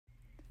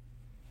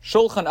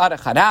Shulchan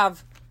Aruch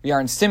Harav. We are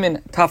in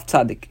Siman Taf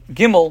Tzadik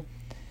Gimel,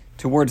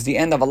 towards the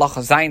end of Halacha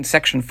Zayin,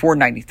 section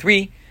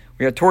 493.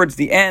 We are towards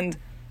the end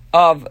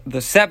of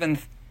the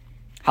seventh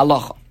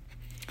halacha.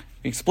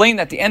 We explained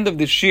at the end of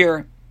this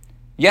year,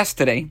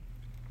 yesterday,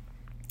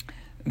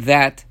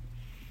 that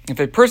if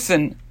a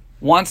person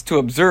wants to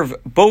observe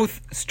both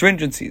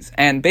stringencies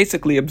and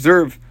basically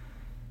observe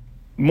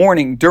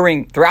mourning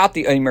throughout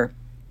the Omer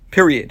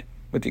period,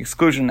 with the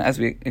exclusion, as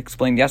we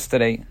explained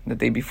yesterday, the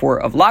day before,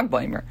 of Lag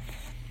BaOmer,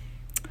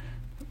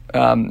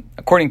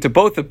 according to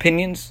both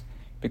opinions,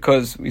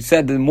 because we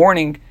said the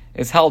mourning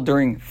is held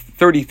during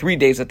 33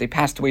 days, that they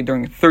passed away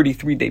during a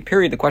 33-day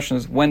period. The question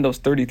is when those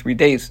 33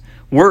 days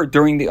were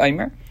during the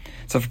Omer.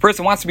 So if a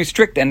person wants to be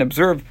strict and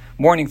observe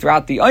mourning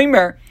throughout the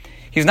Omer,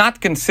 he's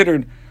not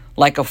considered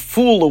like a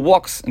fool who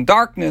walks in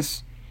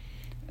darkness,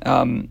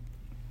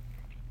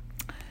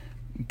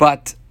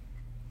 but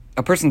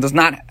a person does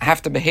not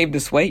have to behave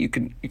this way. You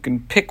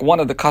can pick one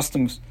of the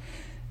customs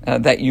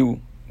that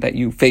you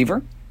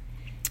favor.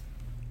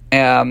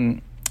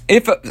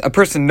 If a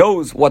person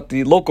knows what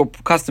the local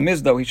custom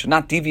is, though, he should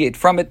not deviate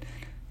from it,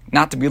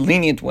 not to be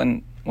lenient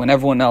when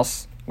everyone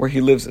else where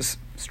he lives is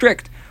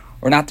strict,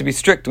 or not to be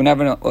strict when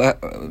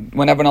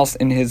everyone else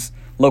in his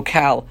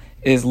locale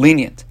is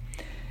lenient.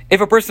 If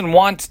a person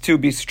wants to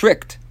be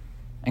strict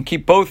and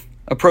keep both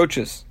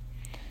approaches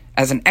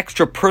as an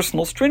extra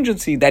personal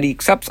stringency that he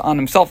accepts on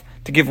himself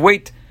to give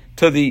weight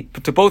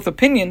to both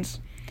opinions,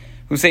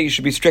 who say you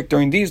should be strict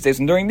during these days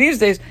and during these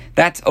days,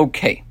 that's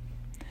okay.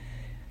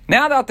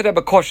 Now the Alter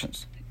Rebbe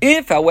cautions,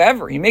 if,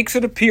 however, he makes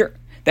it appear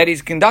that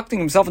he's conducting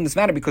himself in this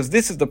manner because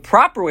this is the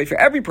proper way for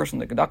every person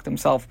to conduct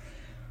himself,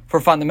 for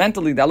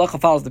fundamentally the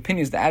halacha follows the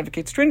opinions that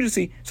advocate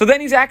stringency, so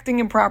then he's acting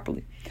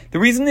improperly. The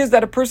reason is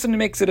that a person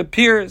makes it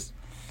appear,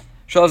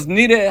 he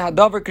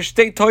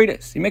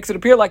makes it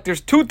appear like there's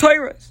two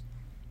Torahs,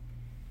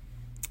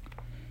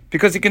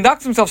 because he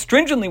conducts himself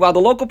stringently while the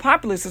local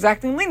populace is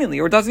acting leniently,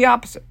 or does the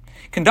opposite.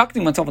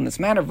 Conducting oneself in this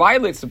manner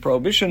violates the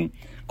prohibition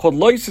called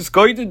loisus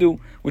goidedu,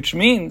 which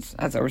means,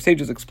 as our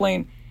sages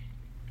explain,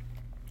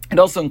 it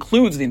also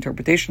includes the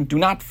interpretation, do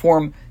not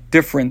form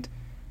different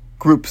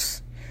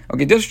groups.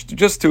 Okay,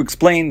 just to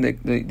explain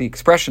the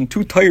expression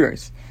two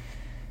Torahs.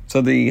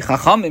 So the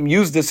Chachamim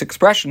used this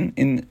expression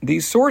in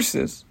these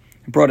sources,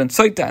 brought in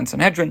Saita and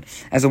Sanhedrin,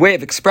 as a way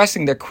of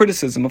expressing their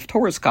criticism of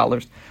Torah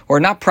scholars who are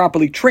not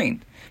properly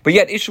trained, but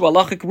yet issue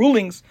halachic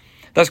rulings,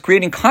 thus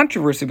creating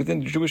controversy within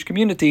the Jewish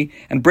community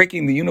and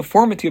breaking the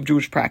uniformity of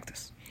Jewish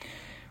practice.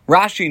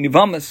 Rashi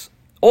Nivamas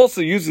also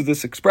uses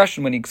this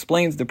expression when he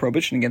explains the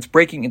prohibition against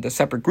breaking into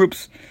separate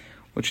groups,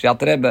 which the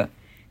Alter Rebbe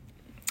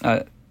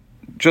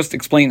just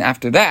explained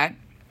after that.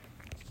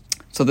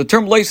 So the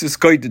term lois is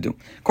koidedu.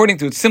 According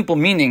to its simple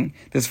meaning,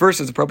 this verse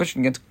is a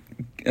prohibition against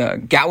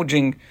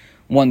gouging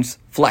one's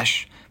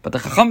flesh. But the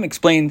Chacham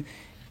explained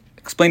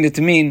it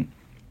to mean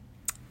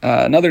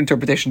another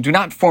interpretation: do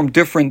not form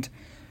different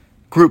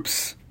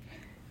groups.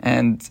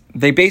 And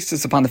they base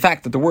this upon the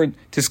fact that the word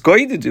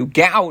tiskoidedu,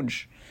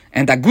 gouge,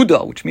 and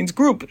aguda, which means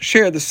group,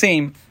 share the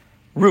same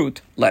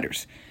root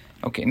letters.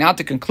 Okay, now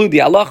to conclude the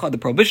halacha, the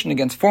prohibition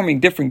against forming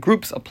different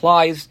groups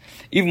applies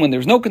even when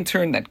there's no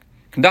concern that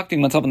conducting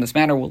oneself in this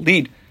manner will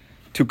lead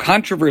to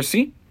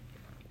controversy,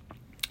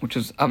 which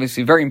is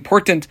obviously very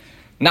important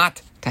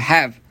not to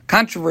have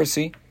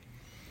controversy.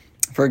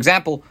 For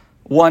example,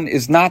 one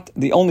is not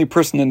the only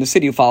person in the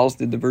city who follows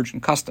the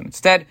divergent custom.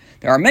 Instead,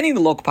 there are many of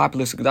the local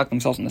populace who conduct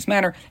themselves in this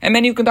manner, and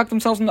many who conduct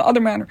themselves in the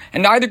other manner,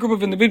 and neither group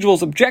of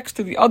individuals objects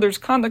to the other's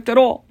conduct at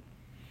all.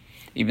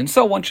 Even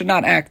so, one should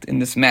not act in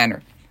this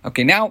manner.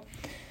 Okay, now,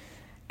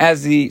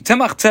 as the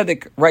Tzemach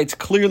Tzedek writes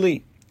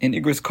clearly in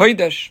Igros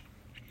Kodesh,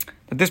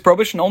 that this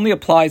prohibition only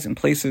applies in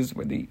places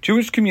where the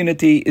Jewish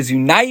community is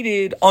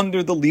united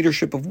under the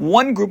leadership of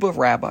one group of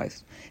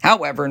rabbis.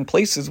 However, in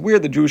places where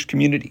the Jewish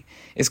community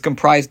is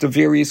comprised of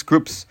various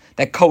groups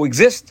that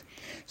coexist,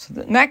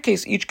 so in that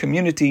case, each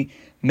community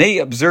may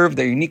observe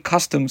their unique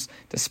customs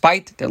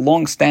despite their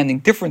long-standing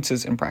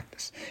differences in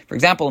practice. For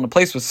example, in a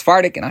place with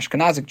Sephardic and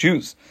Ashkenazic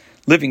Jews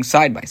living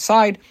side by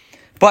side,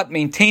 but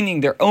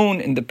maintaining their own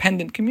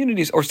independent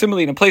communities, or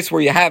similarly in a place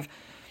where you have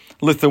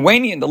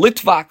Lithuanian, the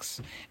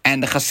Litvaks,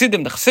 and the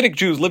Hasidim, the Hasidic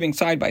Jews living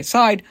side by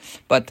side,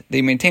 but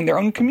they maintain their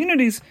own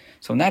communities.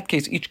 So in that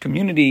case, each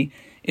community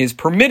is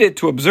permitted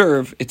to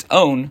observe its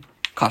own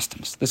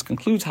customs. This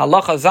concludes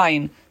Halacha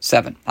Zayin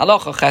 7.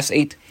 Halacha Ches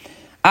 8.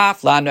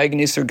 Af la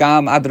noigen iser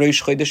gam ad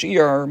rosh chodesh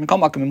iyar mikol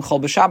makom im chol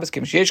b'Shabbos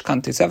kem sheyesh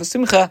kan tesev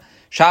simcha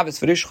Shabbos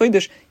v'rosh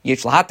chodesh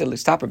yesh lahater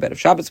listaper bet of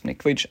Shabbos v'nei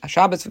kvich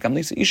Shabbos v'gam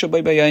lisa isha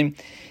bay bayim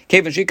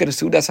kevan shikar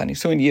sudas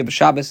hanisuin yeh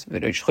b'Shabbos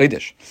v'rosh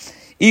chodesh.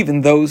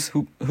 Even those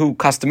who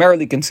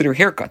customarily consider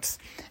haircuts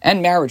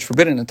and marriage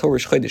forbidden in Torah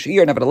chodesh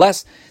iyar,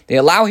 nevertheless, they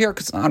allow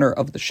haircuts in honor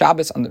of the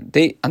Shabbos on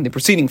the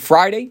preceding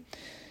Friday,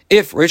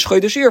 if Rosh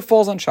Chodesh Iyar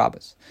falls on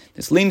Shabbos.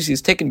 This leniency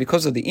is taken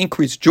because of the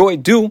increased joy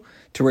due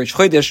to Rosh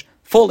Chodesh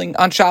falling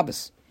on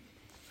Shabbos.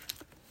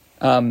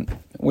 When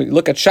we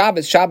look at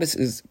Shabbos, Shabbos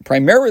is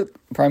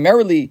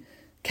primarily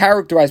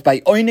characterized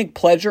by oinig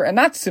pleasure and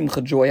not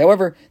simcha joy.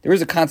 However, there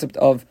is a concept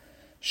of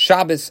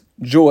Shabbos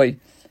joy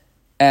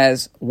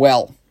as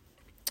well.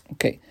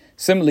 Okay.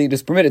 Similarly, it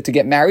is permitted to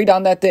get married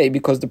on that day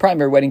because the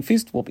primary wedding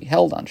feast will be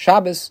held on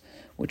Shabbos,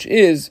 which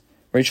is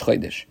Reish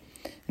Chodesh.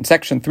 In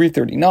section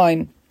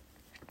 339,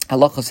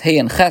 Halachos Hey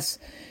and Ches,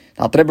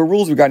 the Alter Rebbe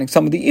rules regarding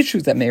some of the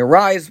issues that may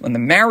arise when the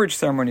marriage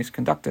ceremony is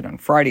conducted on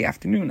Friday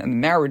afternoon and the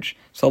marriage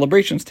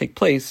celebrations take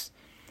place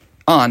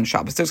on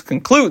Shabbos. This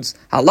concludes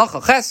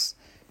Halacha Ches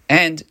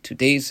and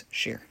today's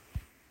shir.